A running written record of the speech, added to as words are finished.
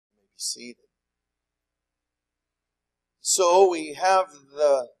seated. So we have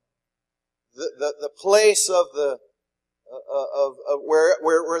the place of the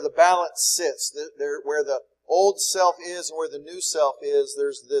where the balance sits, where the old self is and where the new self is.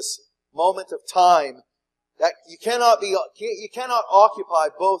 There's this moment of time that you cannot occupy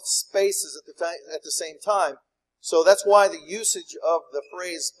both spaces at the same time. So that's why the usage of the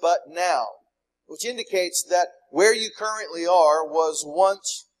phrase "but now," which indicates that where you currently are was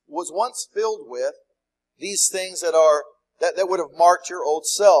once filled with these things that would have marked your old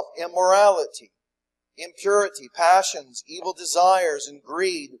self: immorality, impurity, passions, evil desires, and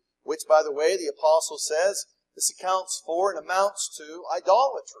greed, which, by the way, the apostle says this accounts for and amounts to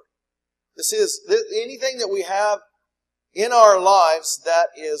idolatry. This is anything that we have in our lives that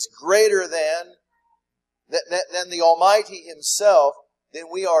is greater than the Almighty Himself, then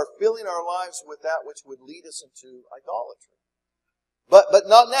we are filling our lives with that which would lead us into idolatry. But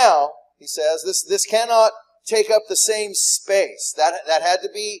not now, he says. This cannot take up the same space. That had to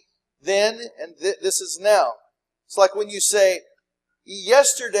be then, and this is now. It's like when you say,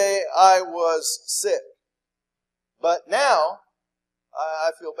 yesterday I was sick, but now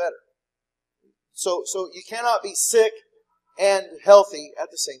I feel better. So you cannot be sick and healthy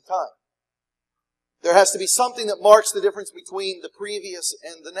at the same time. There has to be something that marks the difference between the previous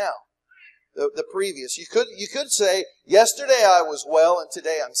and the now. The previous. You could say, yesterday I was well and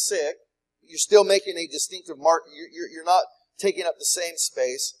today I'm sick. You're still making a distinctive mark. You're not taking up the same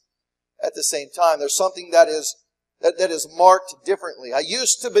space at the same time. There's something that is marked differently. I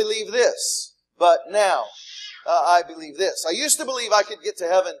used to believe this, but now I believe this. I used to believe I could get to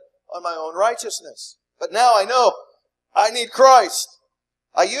heaven on my own righteousness, but now I know I need Christ.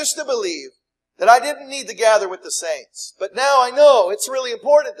 I used to believe that I didn't need to gather with the saints, but now I know it's really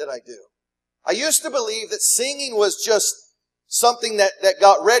important that I do. I used to believe that singing was just something that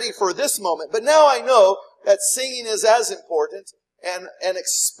got ready for this moment, but now I know that singing is as important and an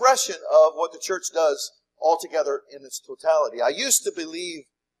expression of what the church does altogether in its totality. I used to believe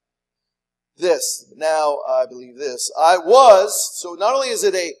this, now I believe this. So not only is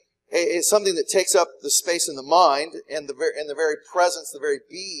it something that takes up the space in the mind and the very presence, the very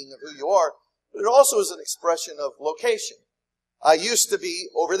being of who you are, but it also is an expression of location. I used to be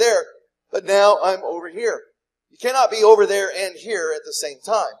over there, but now I'm over here. You cannot be over there and here at the same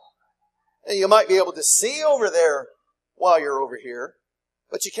time. And you might be able to see over there while you're over here,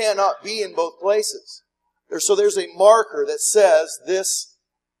 but you cannot be in both places. So there's a marker that says this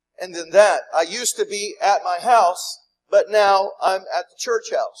and then that. I used to be at my house, but now I'm at the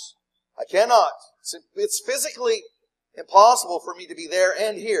church house. I cannot. It's physically impossible for me to be there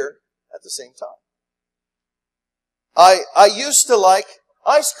and here at the same time. I used to like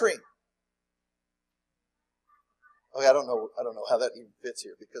ice cream. Okay, I don't know how that even fits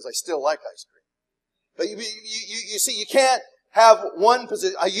here because I still like ice cream. But you see, you can't have one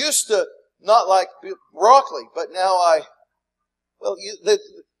position. I used to not like broccoli, but now I can eat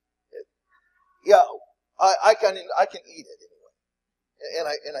it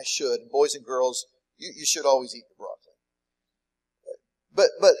anyway, and I should. Boys and girls, you should always eat the broccoli.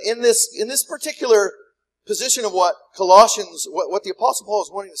 But in this particular position of what Colossians, what the Apostle Paul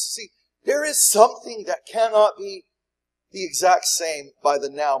is wanting us to see, there is something that cannot be the exact same by the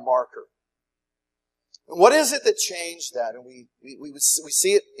now marker. And what is it that changed that? And we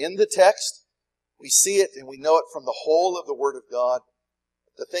see it in the text. We see it and we know it from the whole of the Word of God.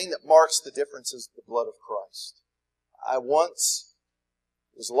 The thing that marks the difference is the blood of Christ. I once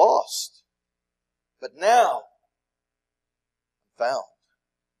was lost, but now I'm found.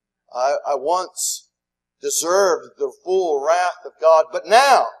 I once deserved the full wrath of God, but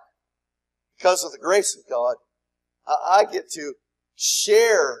now, because of the grace of God, I get to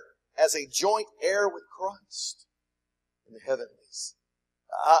share as a joint heir with Christ in the heavenlies.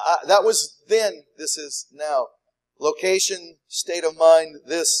 That was then, this is now. Location, state of mind,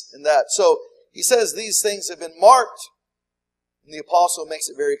 this and that. So, he says these things have been marked. And the apostle makes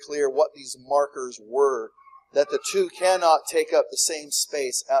it very clear what these markers were. That the two cannot take up the same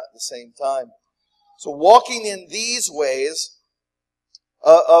space at the same time. So walking in these ways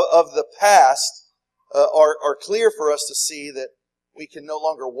of the past are clear for us to see that we can no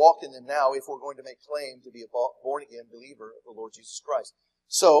longer walk in them now if we're going to make claim to be a born-again believer of the Lord Jesus Christ.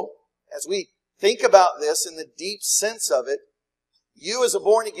 So, as we think about this in the deep sense of it, you as a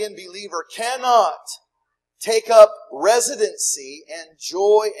born-again believer cannot take up residency and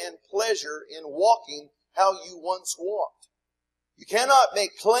joy and pleasure in walking how you once walked. You cannot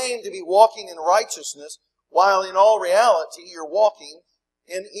make claim to be walking in righteousness while in all reality you're walking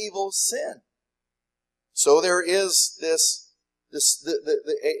in evil sin. So there is this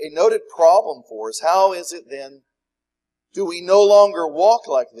a noted problem for us. How is it then, do we no longer walk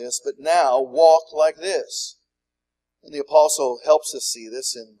like this, but now walk like this? And the apostle helps us see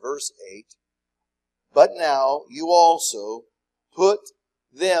this in verse 8. But now you also put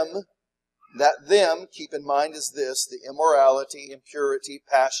them, that them, keep in mind, is this: the immorality, impurity,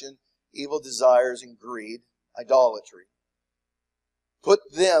 passion, evil desires, and greed, idolatry. Put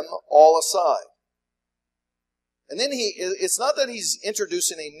them all aside. And then it's not that he's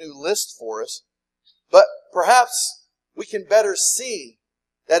introducing a new list for us, but perhaps we can better see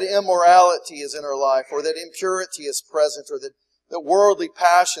that immorality is in our life, or that impurity is present, or that worldly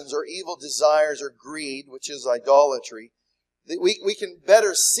passions or evil desires or greed, which is idolatry. We can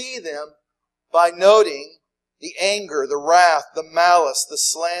better see them by noting the anger, the wrath, the malice, the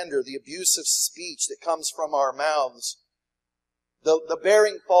slander, the abusive speech that comes from our mouths, the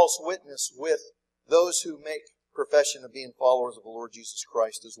bearing false witness with those who make profession of being followers of the Lord Jesus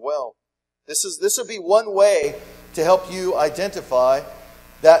Christ as well. This would be one way to help you identify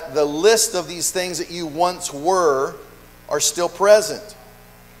that the list of these things that you once were are still present.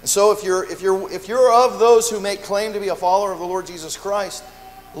 And so if you're of those who make claim to be a follower of the Lord Jesus Christ,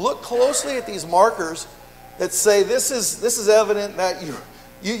 look closely at these markers that say this is evident that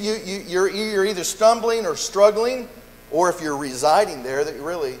you're either stumbling or struggling, or if you're residing there, that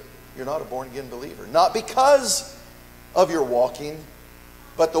you're not a born-again believer. Not because of your walking,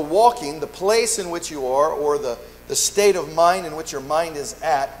 but the place in which you are, or the state of mind in which your mind is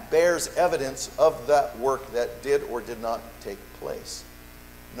at, bears evidence of that work that did or did not take place.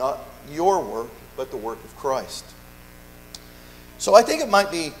 Not your work, but the work of Christ. So I think it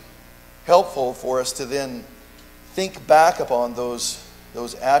might be helpful for us to then think back upon those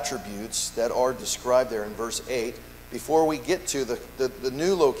attributes that are described there in verse 8 before we get to the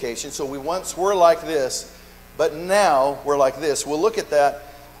new location. So we once were like this, but now we're like this. We'll look at that,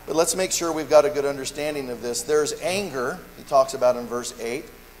 but let's make sure we've got a good understanding of this. There's anger, he talks about in verse 8.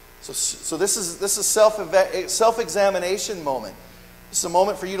 So this is self-examination moment. This is a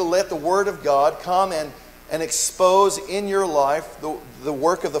moment for you to let the Word of God come and expose in your life the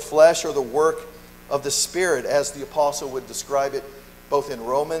work of the flesh or the work of the Spirit, as the apostle would describe it both in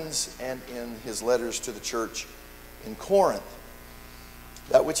Romans and in his letters to the church in Corinth.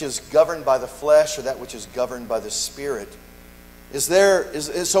 That which is governed by the flesh, or that which is governed by the Spirit.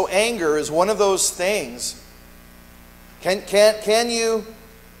 So anger is one of those things. Can you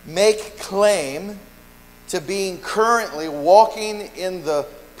make claim to being currently walking in the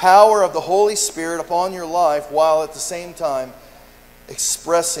power of the Holy Spirit upon your life, while at the same time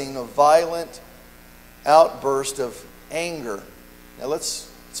expressing a violent outburst of anger? Now let's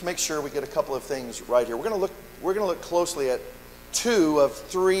make sure we get a couple of things right here. We're going to look closely at 2 of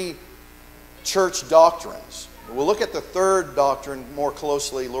 3 church doctrines. We'll look at the third doctrine more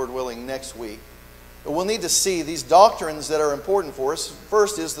closely, Lord willing, next week. But we'll need to see these doctrines that are important for us.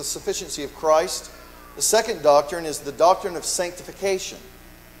 First is the sufficiency of Christ. The second doctrine is the doctrine of sanctification.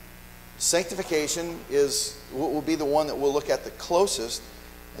 Sanctification will be the one that we'll look at the closest.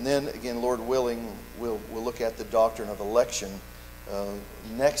 And then, again, Lord willing, we'll look at the doctrine of election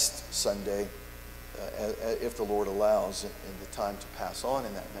next Sunday, if the Lord allows, and the time to pass on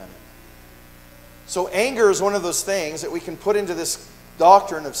in that manner. So anger is one of those things that we can put into this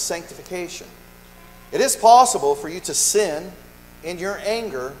doctrine of sanctification. It is possible for you to sin in your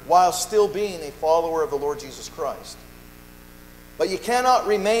anger while still being a follower of the Lord Jesus Christ. But you cannot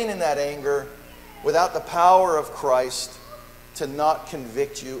remain in that anger without the power of Christ to not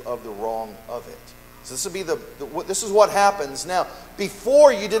convict you of the wrong of it. So this is what happens now.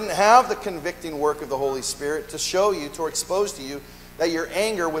 Before, you didn't have the convicting work of the Holy Spirit to show you, to expose to you that your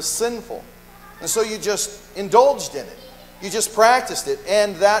anger was sinful. And so you just indulged in it. You just practiced it.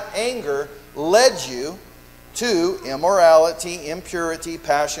 And that anger led you to immorality, impurity,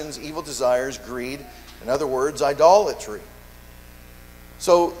 passions, evil desires, greed. In other words, idolatry.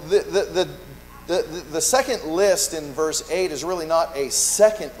 So the second list in verse 8 is really not a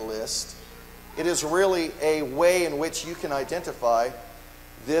second list. It is really a way in which you can identify,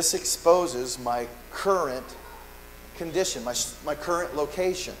 this exposes my current condition, my current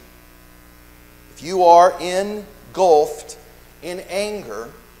location. If you are engulfed in anger,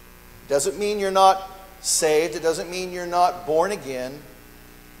 doesn't mean you're not saved. It doesn't mean you're not born again.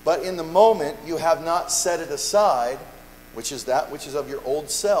 But in the moment, you have not set it aside, which is that which is of your old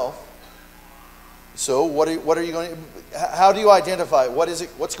self. So what are you going to, how do you identify it?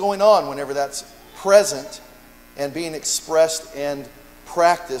 What's going on whenever that's present and being expressed and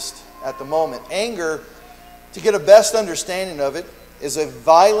practiced at the moment? Anger, to get a best understanding of it, is a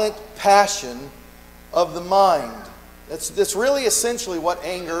violent passion of the mind. That's really essentially what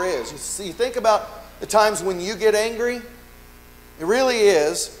anger is. You think about the times when you get angry. It really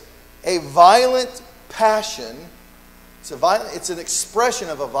is a violent passion. It's an expression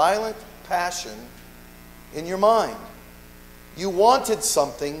of a violent passion in your mind. You wanted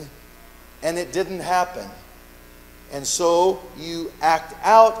something and it didn't happen. And so you act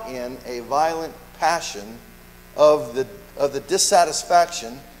out in a violent passion of the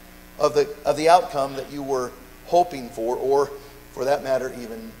dissatisfaction of the outcome that you were hoping for, or for that matter,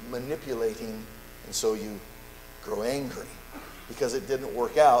 even manipulating. And so you grow angry because it didn't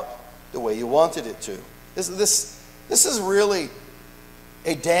work out the way you wanted it to. This is really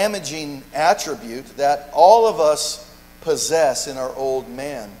a damaging attribute that all of us possess in our old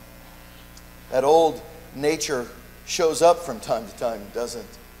man. That old nature shows up from time to time, doesn't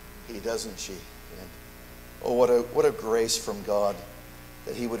he? Doesn't she? And oh, what a grace from God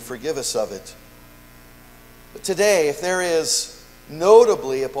that He would forgive us of it. But today, if there is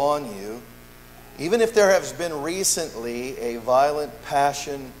notably upon you, even if there has been recently a violent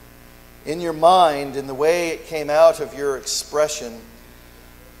passion in your mind in the way it came out of your expression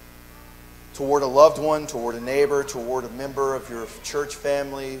toward a loved one, toward a neighbor, toward a member of your church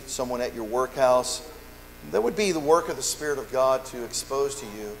family, someone at your workhouse, that would be the work of the Spirit of God to expose to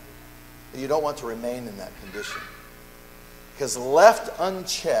you that you don't want to remain in that condition. Because left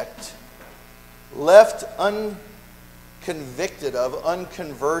unchecked, left unconvicted of,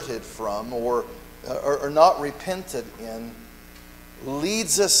 unconverted from, or not repented in,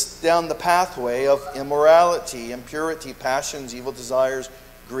 leads us down the pathway of immorality, impurity, passions, evil desires,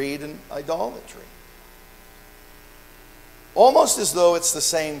 greed, and idolatry. Almost as though it's the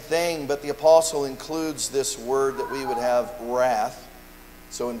same thing, but the apostle includes this word that we would have, wrath.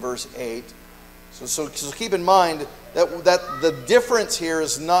 So in verse 8. So keep in mind that the difference here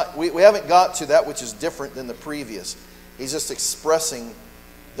is not, we haven't got to that which is different than the previous. He's just expressing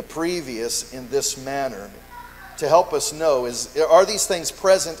the previous in this manner to help us know, are these things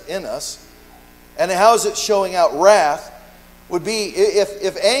present in us? And how is it showing out? Wrath would be,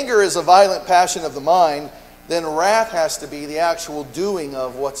 if anger is a violent passion of the mind, then wrath has to be the actual doing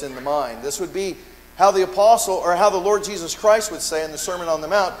of what's in the mind. This would be how the apostle, or how the Lord Jesus Christ would say in the Sermon on the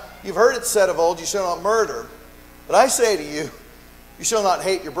Mount, you've heard it said of old, you shall not murder. But I say to you, you shall not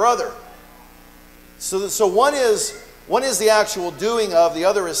hate your brother. So one is the actual doing of, the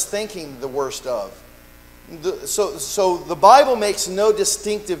other is thinking the worst of. So the Bible makes no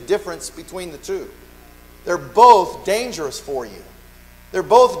distinctive difference between the two. They're both dangerous for you. They're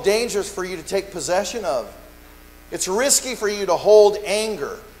both dangerous for you to take possession of. It's risky for you to hold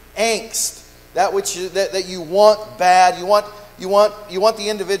anger, angst, that you want bad. You want the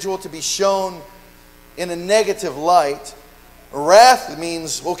individual to be shown in a negative light. Wrath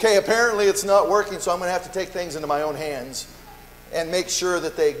means, okay, apparently it's not working, so I'm going to have to take things into my own hands and make sure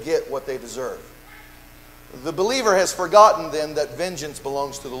that they get what they deserve. The believer has forgotten then that vengeance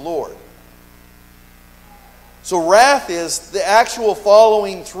belongs to the Lord. So wrath is the actual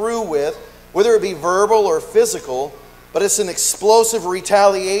following through with, whether it be verbal or physical, but it's an explosive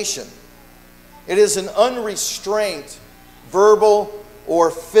retaliation. It is an unrestrained verbal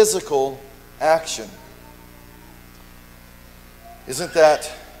or physical action. Isn't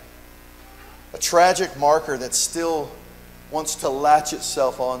that a tragic marker that still wants to latch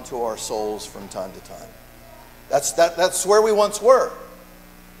itself onto our souls from time to time? That's where we once were.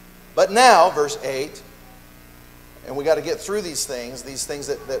 But now, verse 8, and we got to get through these things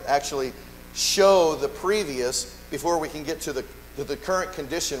that actually show the previous before we can get to the current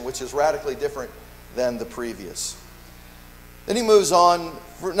condition, which is radically different than the previous. Then he moves on,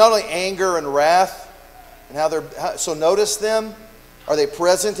 for not only anger and wrath, and so notice them. Are they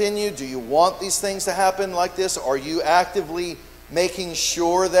present in you? Do you want these things to happen like this? Are you actively making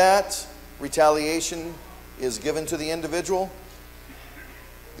sure that retaliation is given to the individual?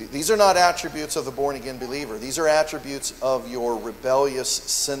 These are not attributes of the born-again believer. These are attributes of your rebellious,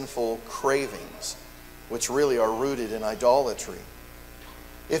 sinful cravings, which really are rooted in idolatry.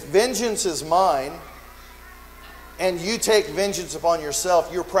 If vengeance is mine, and you take vengeance upon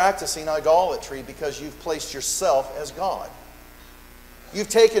yourself, you're practicing idolatry because you've placed yourself as God. You've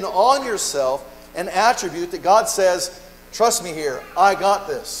taken on yourself an attribute that God says, trust me here, I got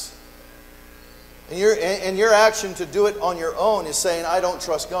this. And your action to do it on your own is saying, I don't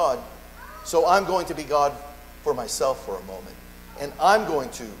trust God, so I'm going to be God for myself for a moment, and I'm going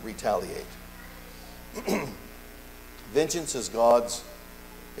to retaliate. Vengeance is God's.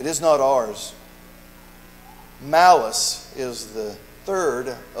 It is not ours. Malice is the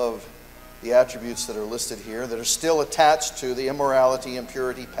third of the attributes that are listed here that are still attached to the immorality,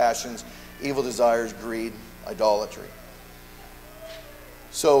 impurity, passions, evil desires, greed, idolatry.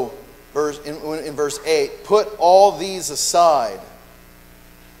 So, in verse 8, put all these aside.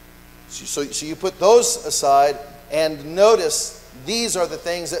 So you put those aside, and notice these are the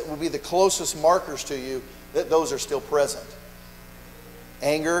things that will be the closest markers to you that those are still present.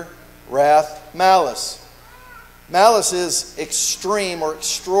 Anger, wrath, malice. Malice is extreme or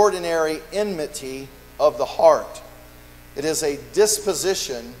extraordinary enmity of the heart. It is a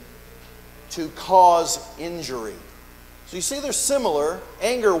disposition to cause injury. So you see they're similar.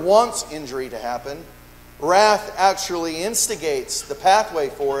 Anger wants injury to happen. Wrath actually instigates the pathway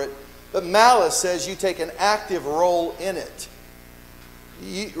for it. But malice says you take an active role in it.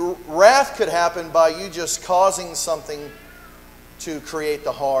 Wrath could happen by you just causing something to create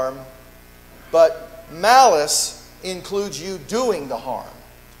the harm. But malice includes you doing the harm.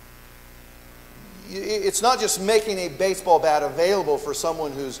 It's not just making a baseball bat available for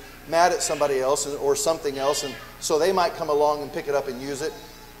someone who's mad at somebody else or something else, and so they might come along and pick it up and use it.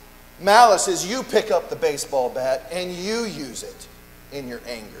 Malice is you pick up the baseball bat and you use it in your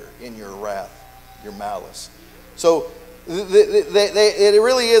anger, in your wrath, your malice. So it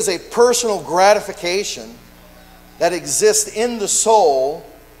really is a personal gratification that exists in the soul.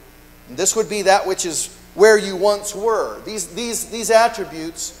 And this would be that which is where you once were. These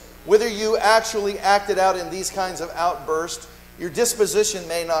attributes, whether you actually acted out in these kinds of outbursts, your disposition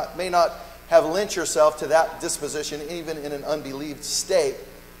may not have lent yourself to that disposition even in an unbelieved state,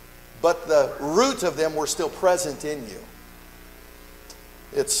 but the root of them were still present in you.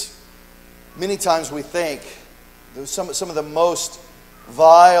 It's many times we think some of the most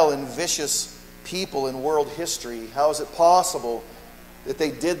vile and vicious people in world history, how is it possible that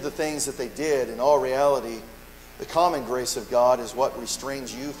they did the things that they did? In all reality, the common grace of God is what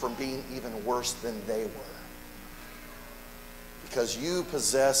restrains you from being even worse than they were. Because you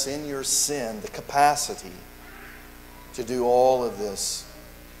possess in your sin the capacity to do all of this.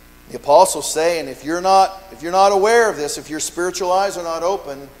 The apostles say, and if you're not aware of this, if your spiritual eyes are not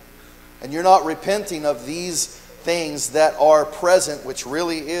open, and you're not repenting of these things that are present, which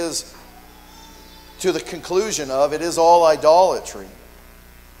really is to the conclusion of it is all idolatry.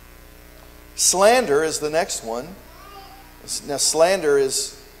 Slander is the next one. Now, slander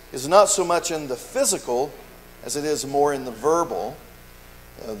is not so much in the physical as it is more in the verbal.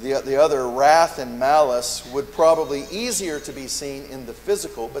 The other, wrath and malice, would probably easier to be seen in the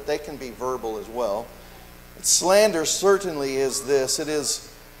physical, but they can be verbal as well. But slander certainly is this. It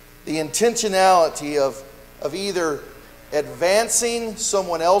is the intentionality of either advancing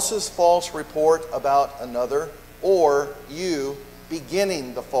someone else's false report about another, or you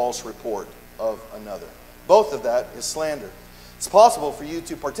beginning the false report of another. Both of that is slander. It's possible for you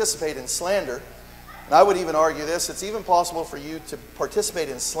to participate in slander. And I would even argue this, it's even possible for you to participate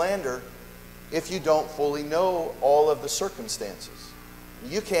in slander if you don't fully know all of the circumstances.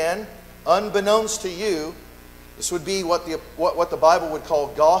 You can, unbeknownst to you, this would be what the Bible would call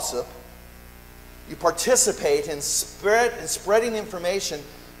gossip. You participate in spreading information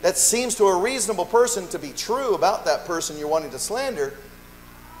that seems to a reasonable person to be true about that person you're wanting to slander,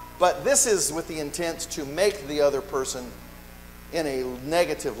 but this is with the intent to make the other person in a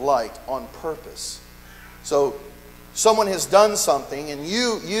negative light on purpose. So someone has done something, and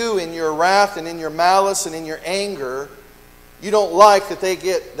you in your wrath and in your malice and in your anger, you don't like that they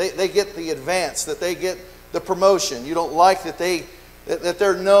get the advance, that they get the promotion. You don't like that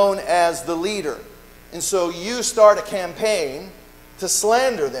they're known as the leader. And so you start a campaign to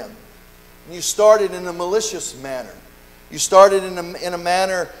slander them. And you start it in a malicious manner. You start it in a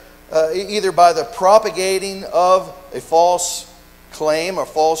manner either by the propagating of a false claim or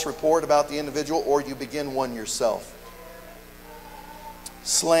false report about the individual, or you begin one yourself.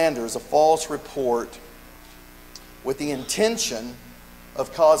 Slander is a false report with the intention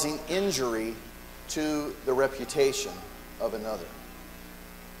of causing injury to the reputation of another.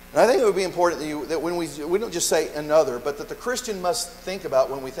 And I think it would be important that when we don't just say another, but that the Christian must think about,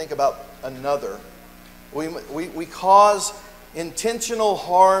 when we think about another, we cause intentional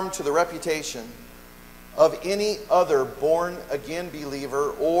harm to the reputation of any other born-again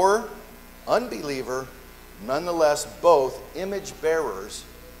believer or unbeliever, nonetheless both image bearers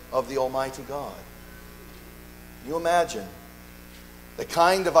of the Almighty God. Can you imagine the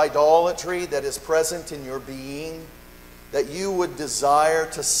kind of idolatry that is present in your being, that you would desire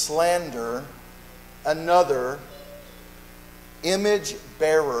to slander another image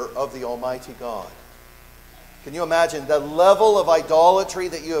bearer of the Almighty God? Can you imagine the level of idolatry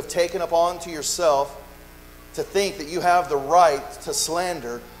that you have taken upon to yourself to think that you have the right to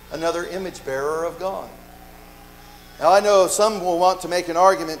slander another image bearer of God? Now I know some will want to make an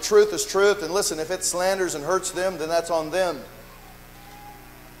argument, truth is truth, and listen, if it slanders and hurts them, then that's on them.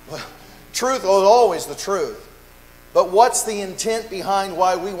 Well, truth is always the truth. But what's the intent behind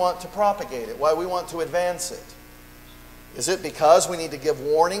why we want to propagate it, why we want to advance it? Is it because we need to give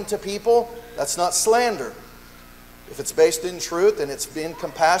warning to people? That's not slander. If it's based in truth and it's in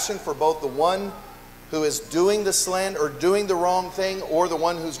compassion for both the one who is doing the slander or doing the wrong thing or the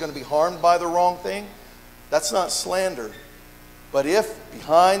one who's going to be harmed by the wrong thing, that's not slander. But if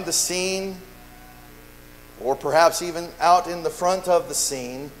behind the scene, or perhaps even out in the front of the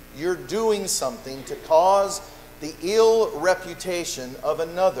scene, you're doing something to cause the ill reputation of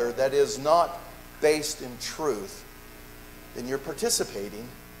another that is not based in truth, then you're participating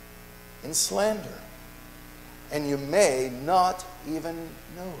in slander. And you may not even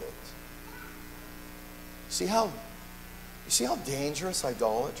know it. You see how dangerous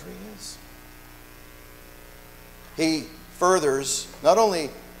idolatry is? He furthers not only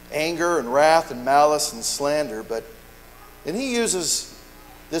anger and wrath and malice and slander, but then he uses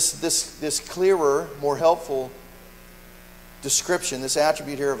this clearer, more helpful description, this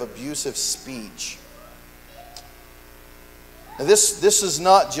attribute here of abusive speech. Now this is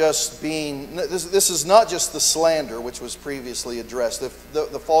not just this is not just the slander which was previously addressed,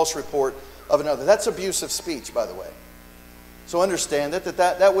 the false report of another. That's abusive speech, by the way. So understand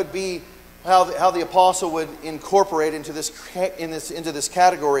that would be how the apostle would incorporate into this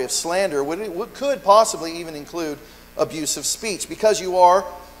category of slander. Could possibly even include abusive speech, because you are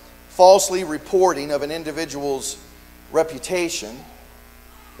falsely reporting of an individual's reputation.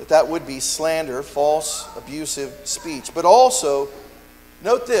 That would be slander, false, abusive speech. But also,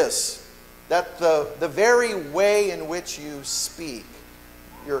 note this, that the very way in which you speak,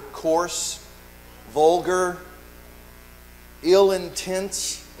 your coarse, vulgar, ill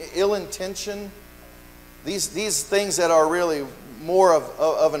intention, these things that are really more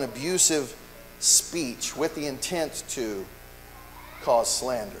of an abusive speech with the intent to cause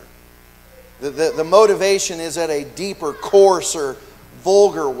slander. The motivation is at a deeper, coarser,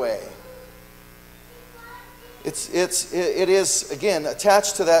 vulgar way. It is, again,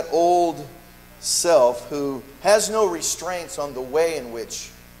 attached to that old self who has no restraints on the way in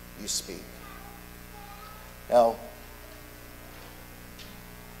which you speak. Now,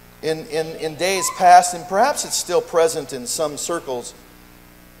 in days past, and perhaps it's still present in some circles,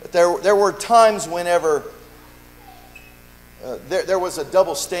 but there were times whenever there was a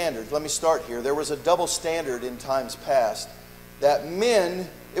double standard. Let me start here. There was a double standard in times past that men,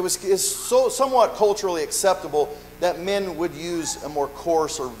 it's somewhat culturally acceptable that men would use a more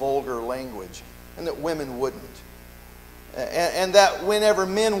coarse or vulgar language, and that women wouldn't. And that whenever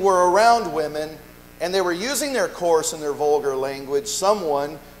men were around women and they were using their coarse and their vulgar language,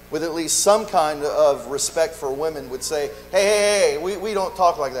 someone with at least some kind of respect for women would say, hey, we don't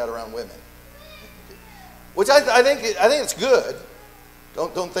talk like that around women. Which I think it's good.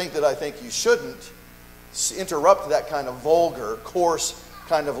 Don't think that I think you shouldn't interrupt that kind of vulgar, coarse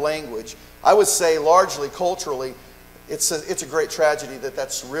kind of language. I would say largely culturally, it's a great tragedy that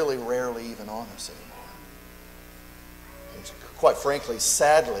that's really rarely even on us anymore. And quite frankly,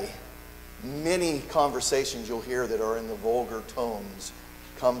 sadly, many conversations you'll hear that are in the vulgar tones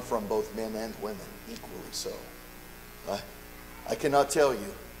come from both men and women, equally so. I cannot tell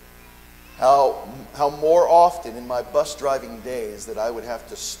you how more often in my bus driving days that I would have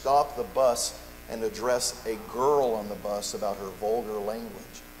to stop the bus and address a girl on the bus about her vulgar language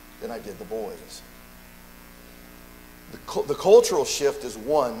than I did the boys. The cultural shift is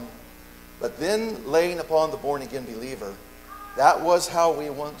one, but then laying upon the born-again believer, that was how we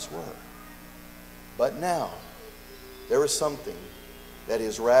once were. But now, there is something that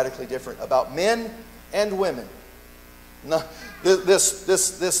is radically different about men and women. Now,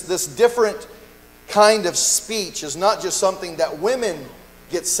 this different kind of speech is not just something that women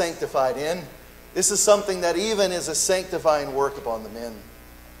get sanctified in. This is something that even is a sanctifying work upon the men.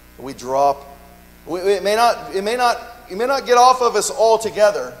 We drop. It may not get off of us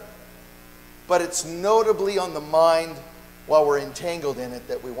altogether, but it's notably on the mind while we're entangled in it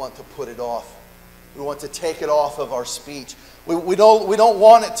that we want to put it off. We want to take it off of our speech. We don't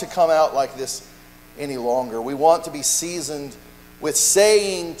want it to come out like this any longer. We want to be seasoned with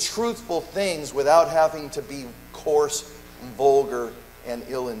saying truthful things without having to be coarse, vulgar, and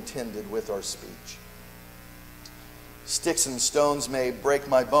ill-intended with our speech. Sticks and stones may break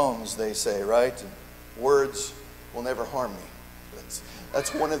my bones, they say, right? And words will never harm me.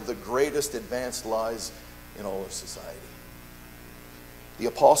 That's one of the greatest advanced lies in all of society. The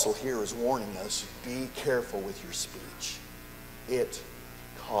apostle here is warning us, be careful with your speech. It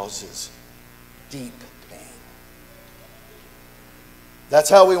causes deep pain. That's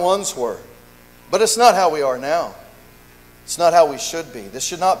how we once were. But it's not how we are now. It's not how we should be. This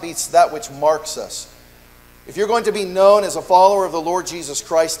should not be that which marks us. If you're going to be known as a follower of the Lord Jesus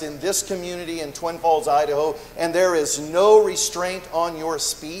Christ in this community in Twin Falls, Idaho, and there is no restraint on your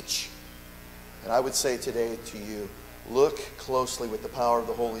speech, and I would say today to you, look closely with the power of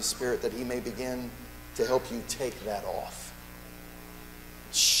the Holy Spirit that He may begin to help you take that off.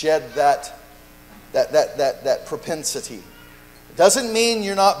 Shed that propensity. It doesn't mean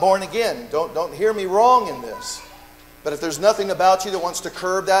you're not born again. Don't hear me wrong in this. But if there's nothing about you that wants to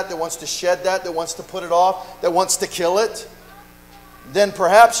curb that wants to shed that wants to put it off, that wants to kill it, then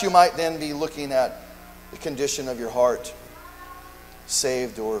perhaps you might then be looking at the condition of your heart,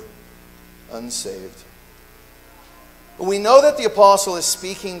 saved or unsaved. But we know that the apostle is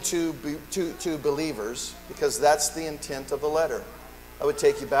speaking to believers because that's the intent of the letter. I would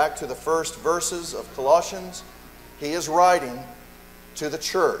take you back to the first verses of Colossians. He is writing to the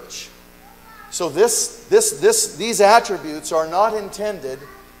church. So these attributes are not intended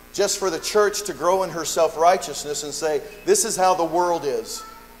just for the church to grow in her self-righteousness and say, this is how the world is.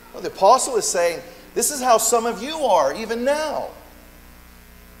 No, the apostle is saying, this is how some of you are even now.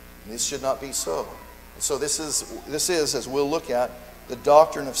 And this should not be so. And so this is, as we'll look at, the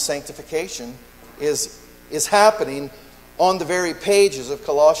doctrine of sanctification is happening on the very pages of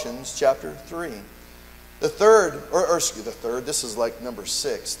Colossians chapter 3. The third, this is like number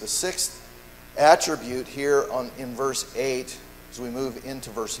 6. The sixth attribute here in verse 8, as we move into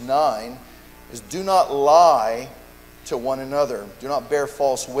verse 9, is do not lie to one another. Do not bear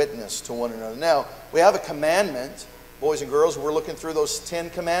false witness to one another. Now, we have a commandment, boys and girls, we're looking through those 10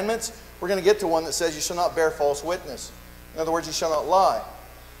 commandments. We're going to get to one that says you shall not bear false witness. In other words, you shall not lie.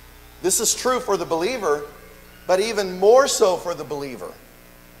 This is true for the believer, but even more so for the believer.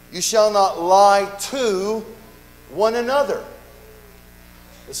 You shall not lie to one another.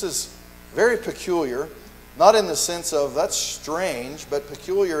 This is very peculiar, not in the sense of that's strange, but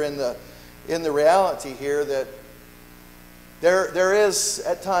peculiar in the reality here that there is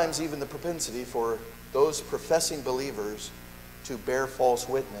at times even the propensity for those professing believers to bear false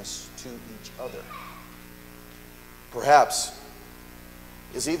witness to each other. Perhaps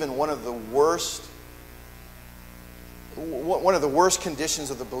is even one of the worst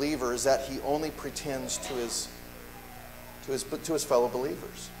conditions of the believer is that he only pretends to his fellow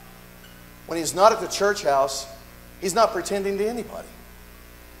believers. When he's not at the church house, he's not pretending to anybody.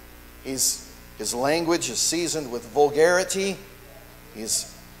 His language is seasoned with vulgarity.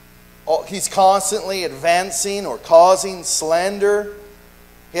 He's constantly advancing or causing slander.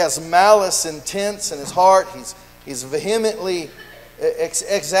 He has malice intents in his heart. He's vehemently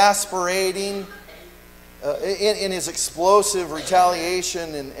exasperating in his explosive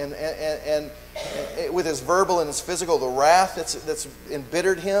retaliation and with his verbal and his physical, the wrath that's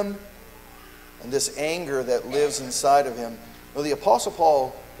embittered him, and this anger that lives inside of him. Well, the Apostle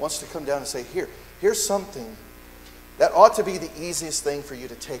Paul wants to come down and say, here's something that ought to be the easiest thing for you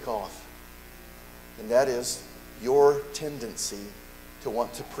to take off. And that is your tendency to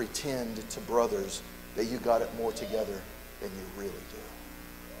want to pretend to brothers that you got it more together than you really do.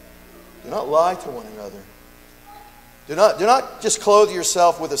 Do not lie to one another. Do not just clothe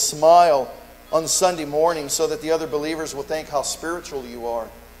yourself with a smile on Sunday morning so that the other believers will think how spiritual you are.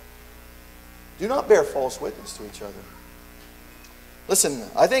 Do not bear false witness to each other. Listen,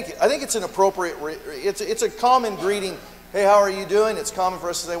 I think it's an appropriate, it's a common greeting. Hey, how are you doing? It's common for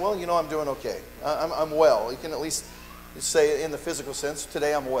us to say, well, you know, I'm doing okay. I'm well. You can at least say in the physical sense,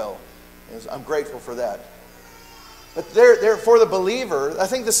 today I'm well. I'm grateful for that. But there, for the believer, I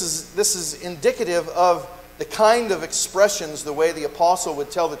think this is indicative of the kind of expressions, the way the apostle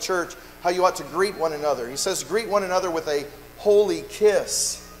would tell the church how you ought to greet one another. He says, greet one another with a holy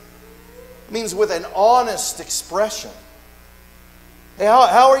kiss. It means with an honest expression. Hey,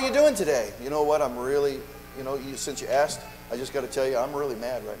 how are you doing today? You know what? I'm really, since you asked, I just got to tell you, I'm really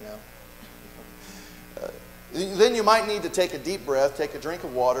mad right now. Then you might need to take a deep breath, take a drink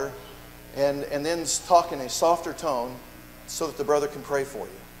of water, and then talk in a softer tone so that the brother can pray for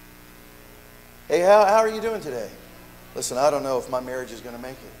you. Hey, how are you doing today? Listen, I don't know if my marriage is going to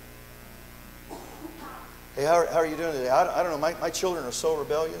make it. Hey, how are you doing today? I don't know. My children are so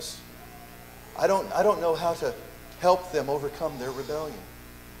rebellious. I don't know how to help them overcome their rebellion.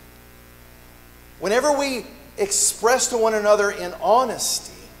 Whenever we express to one another in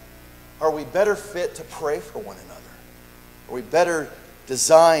honesty, are we better fit to pray for one another? Are we better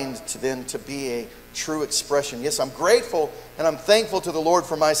designed to be a true expression? Yes, I'm grateful and I'm thankful to the Lord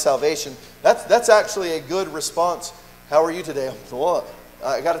for my salvation. That's actually a good response. How are you today? Well,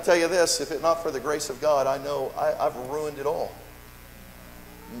 I got to tell you this, if it not for the grace of God, I know I've ruined it all.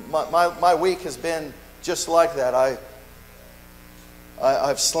 My week has been just like that.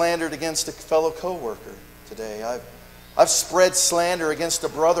 I've slandered against a fellow co-worker today. I've spread slander against a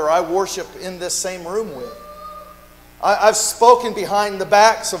brother I worship in this same room with. I've spoken behind the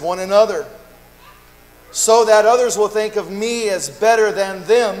backs of one another so that others will think of me as better than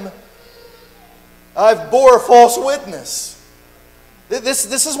them. I've bore false witness.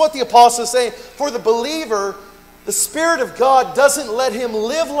 This is what the apostle is saying. For the believer, the Spirit of God doesn't let him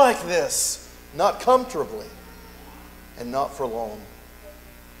live like this. Not comfortably and not for long.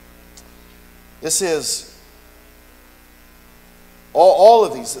 This is all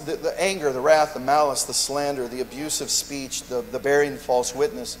of these, the anger, the wrath, the malice, the slander, the abusive speech, the bearing false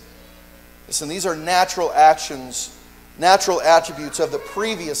witness. Listen, these are natural actions, natural attributes of the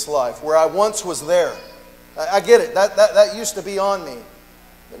previous life where I once was there. I get it. That used to be on me.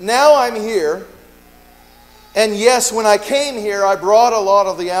 But now I'm here. And yes, when I came here, I brought a lot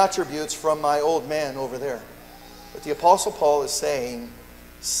of the attributes from my old man over there. But the Apostle Paul is saying,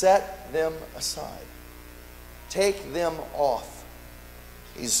 set them aside. Take them off.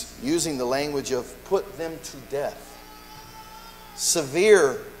 He's using the language of put them to death.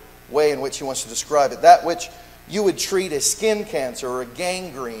 Severe way in which he wants to describe it. That which you would treat as skin cancer or a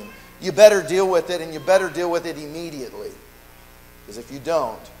gangrene. You better deal with it, and you better deal with it immediately. Because if you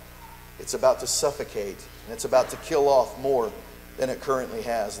don't, it's about to suffocate, and it's about to kill off more than it currently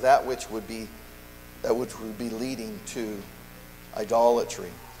has. That which would be leading to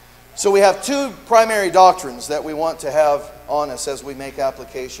idolatry. So we have two primary doctrines that we want to have on us as we make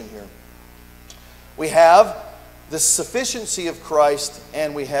application here. We have the sufficiency of Christ,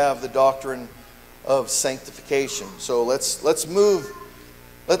 and we have the doctrine of sanctification. So let's move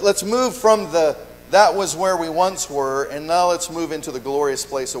from that was where we once were, and now let's move into the glorious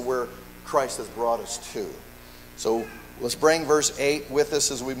place of where Christ has brought us to. So let's bring verse 8 with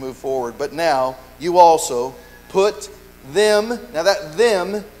us as we move forward. But now you also put them. Now that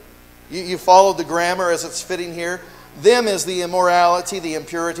them, you followed the grammar as it's fitting here. Them is the immorality, the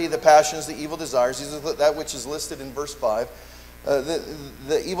impurity, the passions, the evil desires. These are that which is listed in verse 5.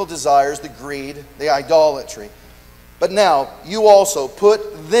 The evil desires, the greed, the idolatry. But now you also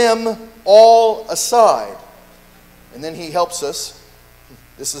put them all aside. And then he helps us.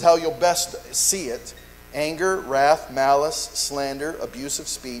 This is how you'll best see it. Anger, wrath, malice, slander, abusive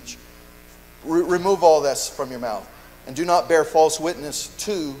speech. Remove all this from your mouth. And do not bear false witness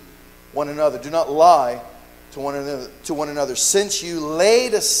to one another. Do not lie to one another, since you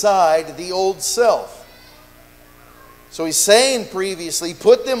laid aside the old self. So he's saying previously,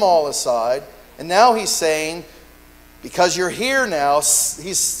 put them all aside. And now he's saying, because you're here now,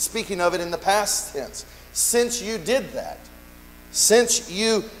 he's speaking of it in the past tense. Since you did that, since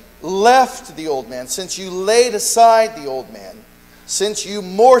you left the old man, since you laid aside the old man, since you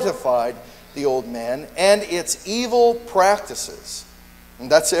mortified the old man and its evil practices. And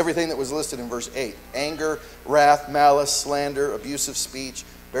that's everything that was listed in verse 8. Anger, wrath, malice, slander, abusive speech,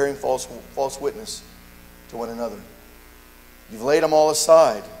 bearing false witness to one another. You've laid them all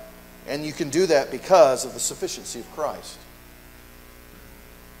aside. And you can do that because of the sufficiency of Christ.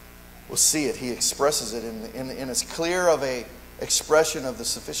 We'll see it. He expresses it in as clear of a expression of the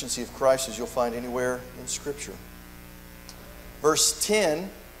sufficiency of Christ as you'll find anywhere in Scripture. Verse 10,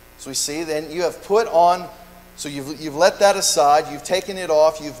 as we see, then you have put on, so you've let that aside, you've taken it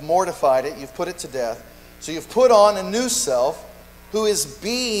off, you've mortified it, you've put it to death. So you've put on a new self who is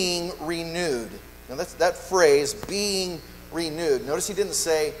being renewed. Now that's that phrase, being renewed. Notice he didn't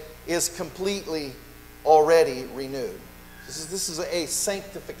say is completely already renewed. This is a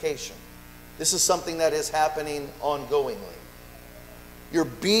sanctification. This is something that is happening ongoingly. You're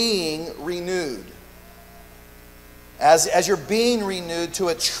being renewed. As you're being renewed to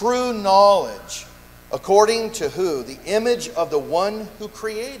a true knowledge, according to who? The image of the one who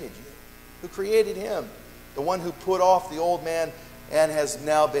created you, who created him, the one who put off the old man and has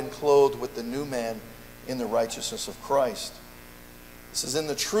now been clothed with the new man in the righteousness of Christ. This is in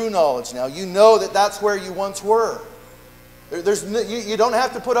the true knowledge now. You know that that's where you once were. You don't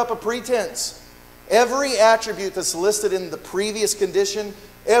have to put up a pretense. Every attribute that's listed in the previous condition,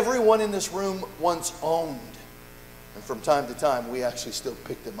 everyone in this room once owned. And from time to time, we actually still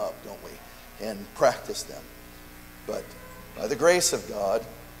pick them up, don't we? And practice them. But by the grace of God,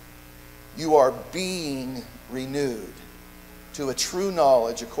 you are being renewed to a true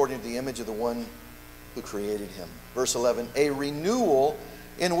knowledge according to the image of the one who created him. Verse 11, a renewal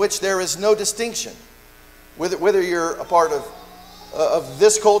in which there is no distinction. Whether you're a part of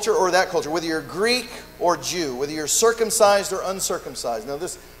this culture or that culture, whether you're Greek or Jew, whether you're circumcised or uncircumcised. Now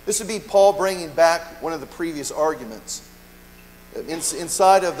this would be Paul bringing back one of the previous arguments.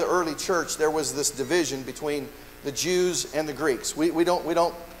 Inside of the early church, there was this division between the Jews and the Greeks. We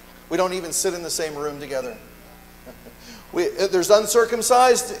don't even sit in the same room together. There's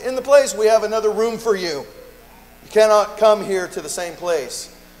uncircumcised in the place. We have another room for you. You cannot come here to the same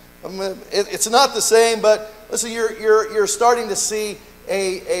place. It's not the same, but listen, you're starting to see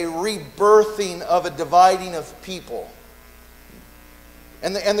a rebirthing of a dividing of people.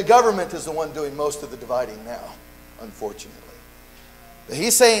 And the government is the one doing most of the dividing now, unfortunately. But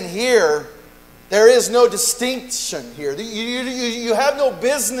he's saying here, there is no distinction here. You have no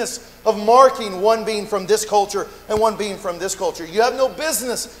business of marking one being from this culture and one being from this culture. You have no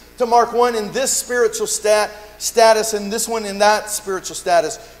business to mark one in this spiritual status and this one in that spiritual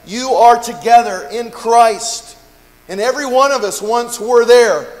status. You are together in Christ. And every one of us once were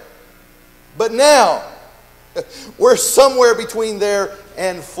there. But now, we're somewhere between there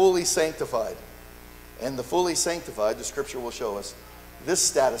and fully sanctified. And the fully sanctified, the Scripture will show us, this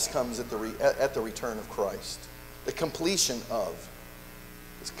status comes at the return of Christ. The completion of.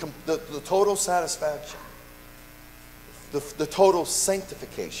 The total satisfaction. The total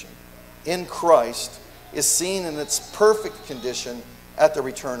sanctification in Christ is seen in its perfect condition at the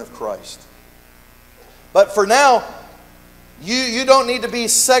return of Christ. But for now, you don't need to be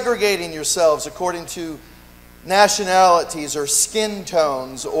segregating yourselves according to nationalities or skin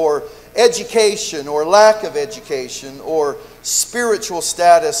tones or education or lack of education or spiritual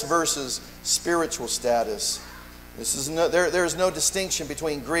status versus spiritual status. There is no distinction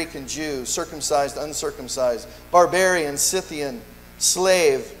between Greek and Jew, circumcised, uncircumcised, barbarian, Scythian,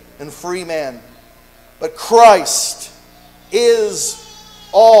 slave, and free man. But Christ is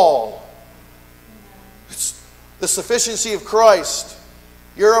all. It's the sufficiency of Christ.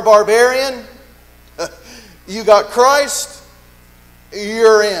 You're a barbarian. You got Christ.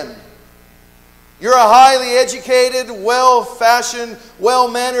 You're in. You're a highly educated, well-fashioned,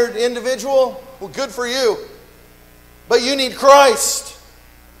 well-mannered individual. Well, good for you. But you need Christ.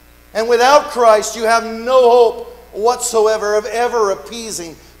 And without Christ, you have no hope whatsoever of ever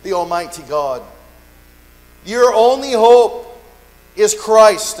appeasing the Almighty God. Your only hope is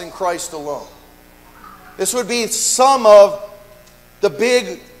Christ and Christ alone. This would be some of the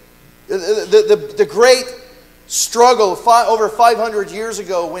great struggle over 500 years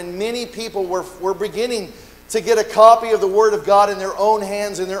ago when many people were beginning to get a copy of the Word of God in their own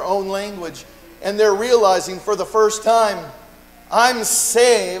hands, in their own language. And they're realizing for the first time, I'm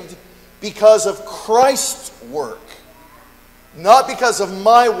saved because of Christ's work. Not because of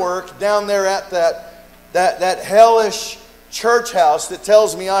my work down there at that hellish church house that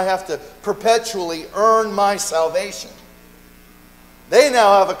tells me I have to perpetually earn my salvation. They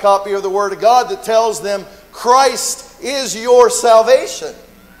now have a copy of the Word of God that tells them Christ is your salvation.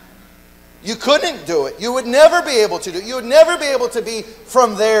 You couldn't do it. You would never be able to do it. You would never be able to be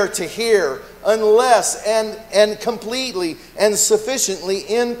from there to here unless and completely and sufficiently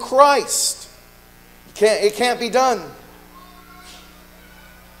in Christ. It can't be done.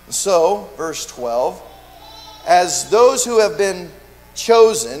 So, verse 12, as those who have been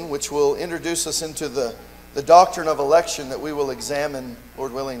chosen, which will introduce us into the doctrine of election that we will examine,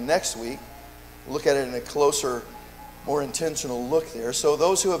 Lord willing, next week. We'll look at it in a closer, more intentional look there. So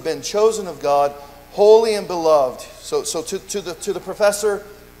those who have been chosen of God, holy and beloved. So to the professor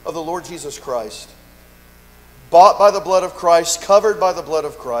of the Lord Jesus Christ, bought by the blood of Christ, covered by the blood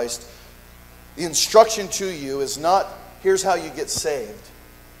of Christ, the instruction to you is not, here's how you get saved.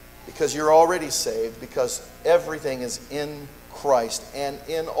 Because you're already saved, because everything is in Christ and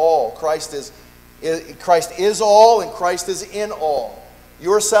in all. Christ is all and Christ is in all.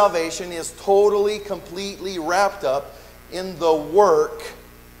 Your salvation is totally, completely wrapped up in the work,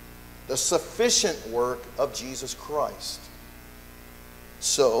 the sufficient work of Jesus Christ.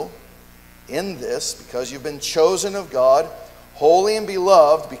 So, in this, because you've been chosen of God, holy and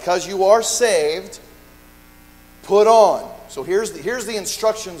beloved, because you are saved, put on. So here's the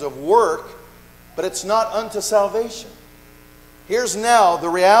instructions of work, but it's not unto salvation. Here's now the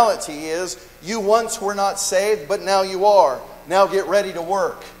reality is, you once were not saved, but now you are. Now get ready to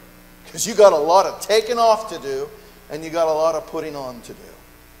work. Because you got a lot of taking off to do, and you got a lot of putting on to do.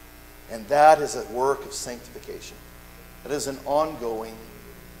 And that is a work of sanctification. That is an ongoing,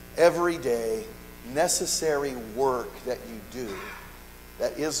 everyday, necessary work that you do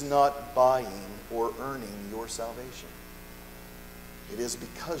that is not buying or earning your salvation. It is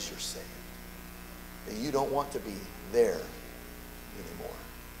because you're saved that you don't want to be there anymore.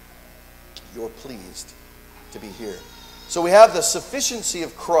 You're pleased to be here. So we have the sufficiency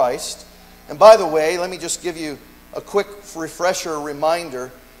of Christ. And by the way, let me just give you a quick refresher reminder.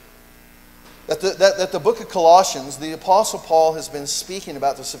 that the book of Colossians, the Apostle Paul has been speaking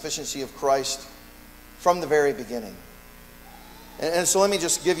about the sufficiency of Christ from the very beginning. And so let me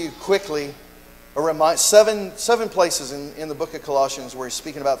just give you quickly a seven places in the book of Colossians where he's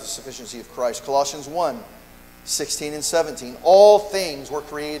speaking about the sufficiency of Christ. Colossians 1, 16 and 17. All things were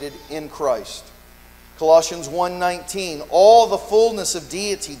created in Christ. Colossians 1:19. All the fullness of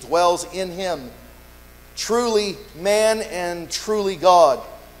deity dwells in Him. Truly man and truly God.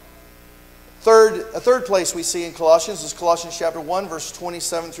 A third place we see in Colossians is Colossians chapter 1, verse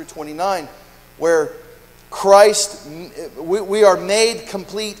 27 through 29, where Christ, we are made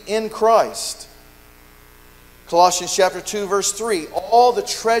complete in Christ. Colossians chapter 2, verse 3, all the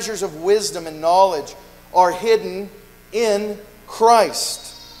treasures of wisdom and knowledge are hidden in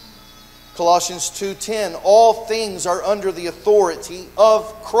Christ. Colossians 2:10, all things are under the authority of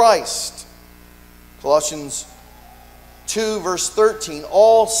Christ. Colossians 2, verse 13,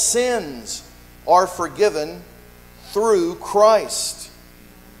 all sins are forgiven through Christ.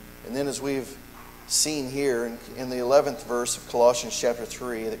 And then as we've seen here in the 11th verse of Colossians chapter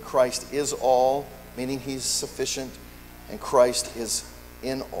 3, that Christ is all, meaning He's sufficient, and Christ is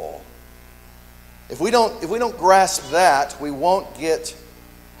in all. If we don't grasp that, we won't get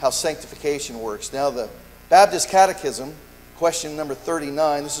how sanctification works. Now, the Baptist Catechism, question number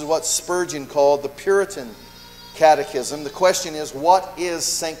 39, this is what Spurgeon called the Puritan Catechism. The question is, what is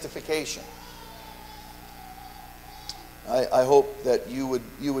sanctification? I hope that you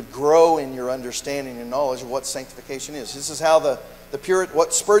would grow in your understanding and knowledge of what sanctification is. This is how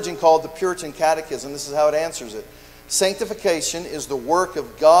what Spurgeon called the Puritan Catechism, this is how it answers it. Sanctification is the work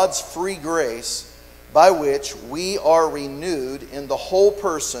of God's free grace by which we are renewed in the whole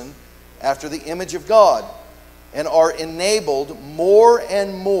person after the image of God and are enabled more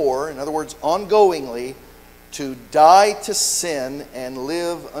and more, in other words, ongoingly, to die to sin and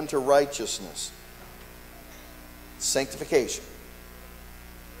live unto righteousness. Sanctification.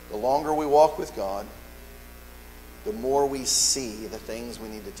 The longer we walk with God, the more we see the things we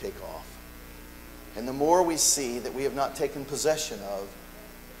need to take off. And the more we see that we have not taken possession of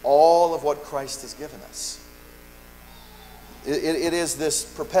all of what Christ has given us. It is this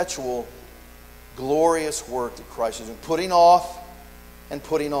perpetual, glorious work that Christ is doing. Putting off and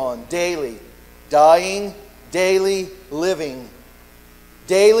putting on. Daily. Dying, daily living.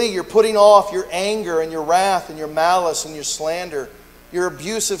 Daily you're putting off your anger and your wrath and your malice and your slander, your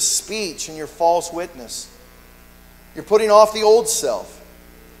abusive speech and your false witness. You're putting off the old self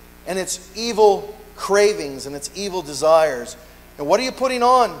and its evil cravings and its evil desires. And what are you putting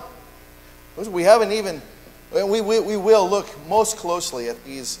on? We haven't even, we will look most closely at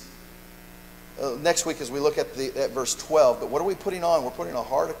these next week as we look at verse 12. But what are we putting on? We're putting a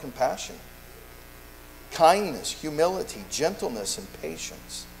heart of compassion, kindness, humility, gentleness, and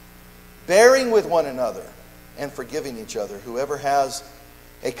patience, bearing with one another and forgiving each other. Whoever has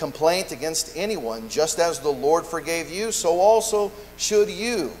a complaint against anyone, just as the Lord forgave you, so also should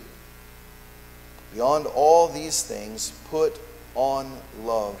you. Beyond all these things, put on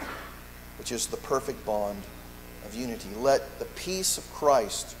love, which is the perfect bond of unity. Let the peace of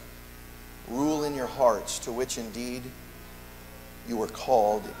Christ rule in your hearts, to which indeed you were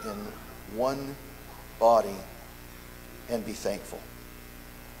called in one body, and be thankful.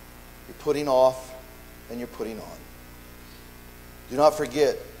 You're putting off and you're putting on. Do not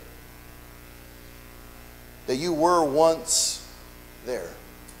forget that you were once there,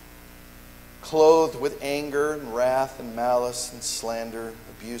 clothed with anger and wrath and malice and slander,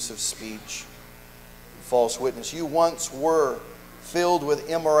 abusive speech, and false witness. You once were filled with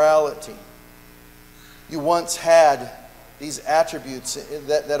immorality. You once had these attributes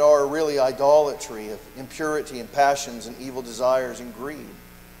that are really idolatry, of impurity and passions and evil desires and greed.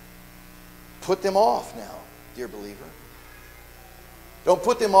 Put them off now, dear believer. Don't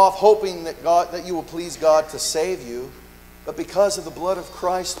put them off hoping that you will please God to save you, but because of the blood of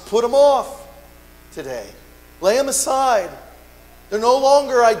Christ, put them off today. Lay them aside. They're no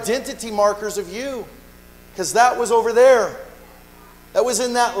longer identity markers of you, because that was over there. That was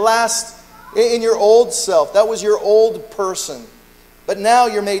in in your old self. That was your old person. But now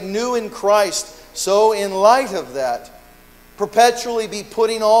you're made new in Christ. So in light of that, perpetually be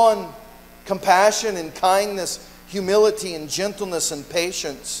putting on compassion and kindness, humility and gentleness and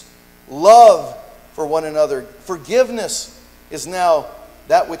patience, love for one another. Forgiveness is now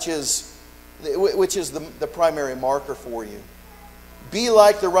that which is the primary marker for you. Be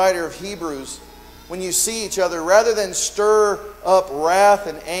like the writer of Hebrews when you see each other. Rather than stir up wrath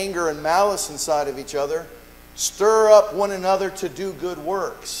and anger and malice inside of each other, stir up one another to do good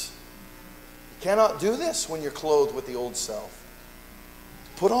works. You cannot do this when you're clothed with the old self.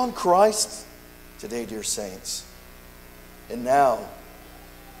 Put on Christ today, dear saints. And now,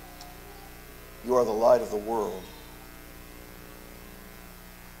 you are the light of the world.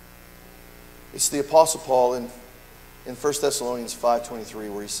 It's the Apostle Paul in 1 Thessalonians 5:23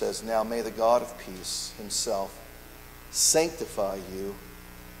 where he says, "Now may the God of peace himself sanctify you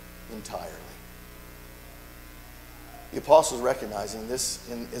entirely." The apostle is recognizing this,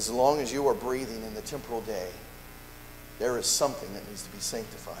 as long as you are breathing in the temporal day, there is something that needs to be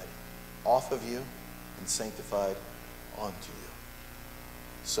sanctified off of you and sanctified onto you.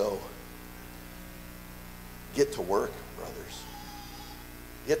 So, get to work, brothers.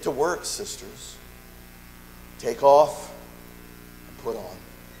 Get to work, sisters. Take off and put on.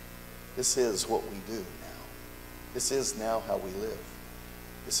 This is what we do now. This is now how we live.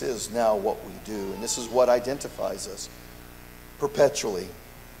 This is now what we do. And this is what identifies us perpetually,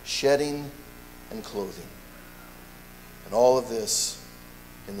 shedding and clothing. And all of this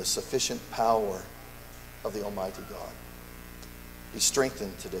in the sufficient power of the Almighty God. Be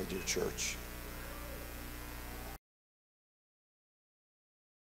strengthened today, dear church.